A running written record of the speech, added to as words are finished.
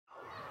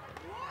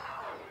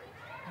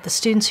The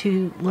students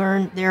who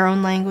learn their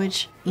own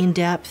language in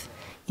depth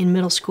in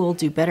middle school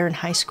do better in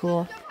high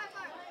school.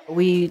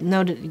 We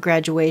note at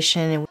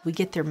graduation and we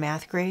get their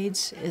math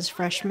grades as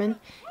freshmen,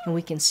 and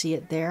we can see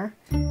it there.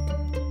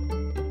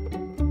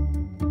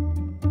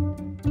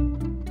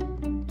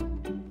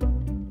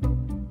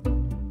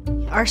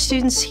 Our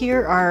students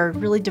here are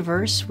really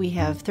diverse. We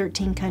have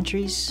 13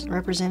 countries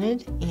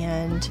represented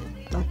and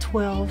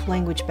 12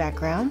 language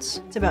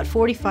backgrounds. It's about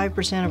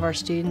 45% of our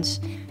students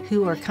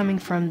who are coming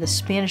from the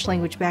Spanish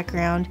language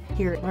background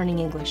here learning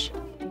English.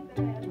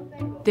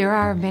 There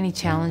are many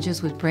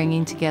challenges with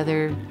bringing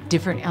together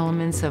different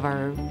elements of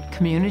our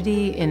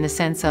community in the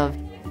sense of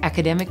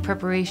academic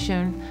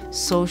preparation,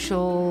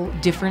 social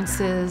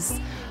differences,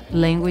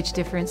 language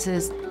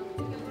differences.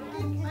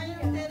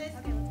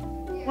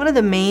 One of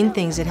the main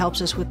things that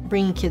helps us with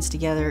bringing kids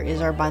together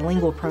is our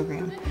bilingual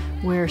program,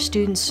 where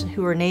students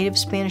who are native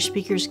Spanish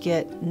speakers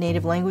get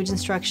native language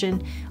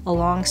instruction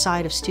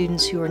alongside of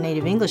students who are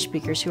native English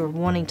speakers who are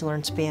wanting to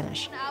learn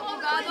Spanish.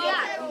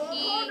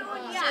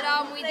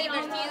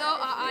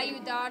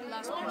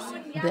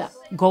 The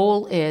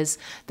goal is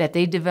that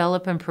they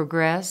develop and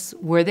progress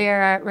where they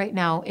are at right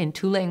now in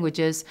 2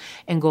 languages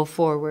and go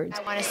forward.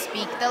 I want to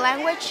speak the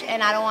language,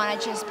 and I don't want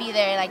to just be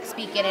there like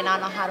speak it and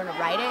not know how to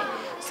write it.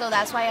 So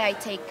that's why I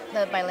take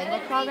the bilingual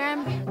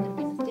program.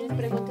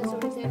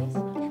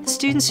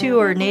 Students who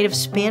are native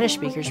Spanish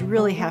speakers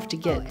really have to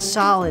get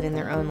solid in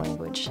their own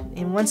language.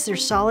 And once they're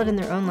solid in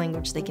their own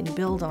language, they can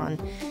build on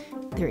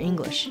their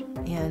English.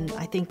 And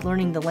I think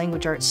learning the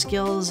language arts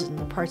skills and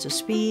the parts of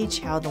speech,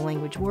 how the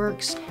language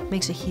works,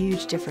 makes a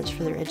huge difference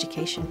for their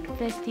education.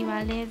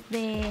 Festivales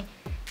de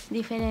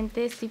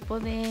diferentes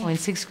tipos de... In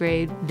 6th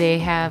grade, they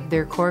have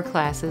their core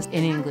classes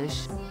in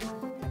English,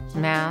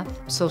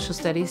 math, social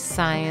studies,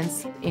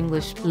 science,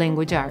 English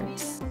language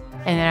arts.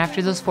 And then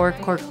after those 4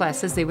 core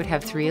classes, they would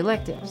have 3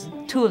 electives.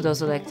 2 of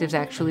those electives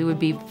actually would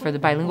be for the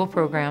bilingual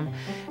program,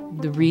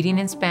 the reading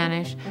in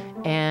Spanish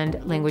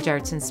and language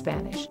arts in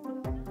Spanish.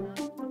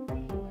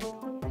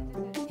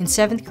 In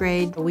 7th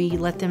grade, we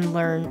let them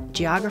learn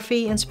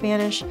geography in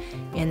Spanish,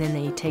 and then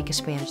they take a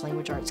Spanish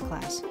language arts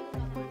class.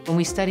 When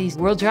we study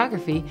world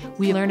geography,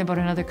 we learn about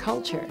another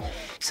culture.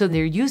 So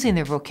they're using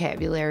their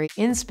vocabulary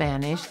in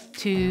Spanish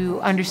to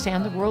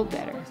understand the world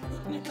better.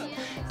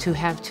 To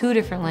have 2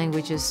 different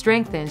languages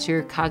strengthens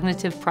your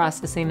cognitive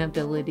processing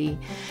ability,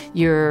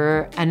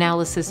 your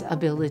analysis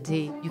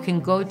ability. You can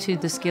go to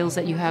the skills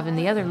that you have in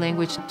the other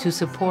language to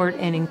support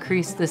and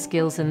increase the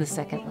skills in the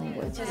second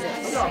language.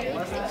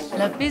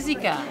 La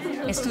física.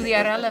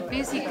 Estudiará la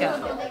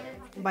física.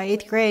 By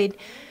 8th grade,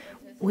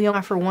 we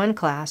offer 1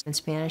 class in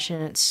Spanish,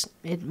 and it's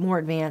more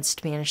advanced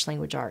Spanish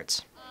language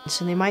arts.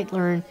 So they might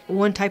learn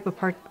 1 type of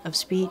part of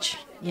speech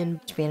in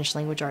Spanish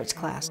language arts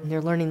class. And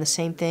they're learning the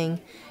same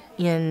thing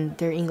in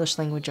their English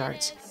language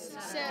arts.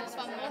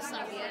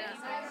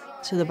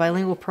 So the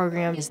bilingual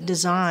program is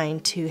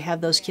designed to have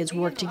those kids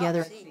work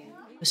together.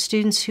 The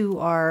students who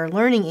are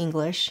learning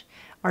English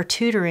are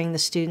tutoring the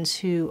students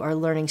who are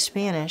learning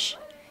Spanish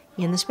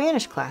in the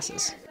Spanish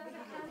classes.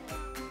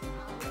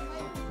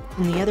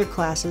 In the other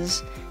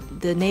classes,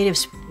 the native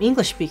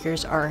English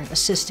speakers are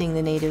assisting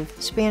the native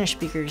Spanish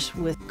speakers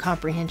with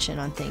comprehension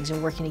on things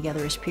and working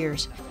together as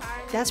peers.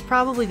 That's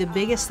probably the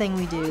biggest thing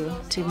we do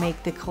to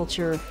make the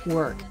culture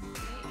work.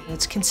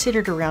 It's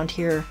considered around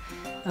here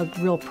a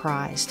real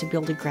prize to be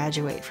able to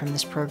graduate from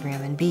this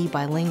program and be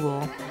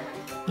bilingual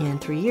in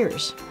 3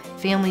 years.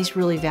 Families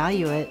really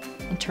value it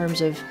in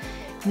terms of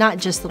not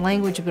just the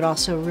language, but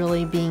also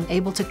really being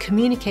able to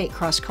communicate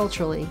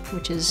cross-culturally,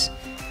 which is,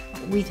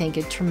 we think,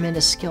 a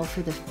tremendous skill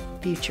for the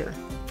future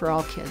for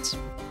all kids.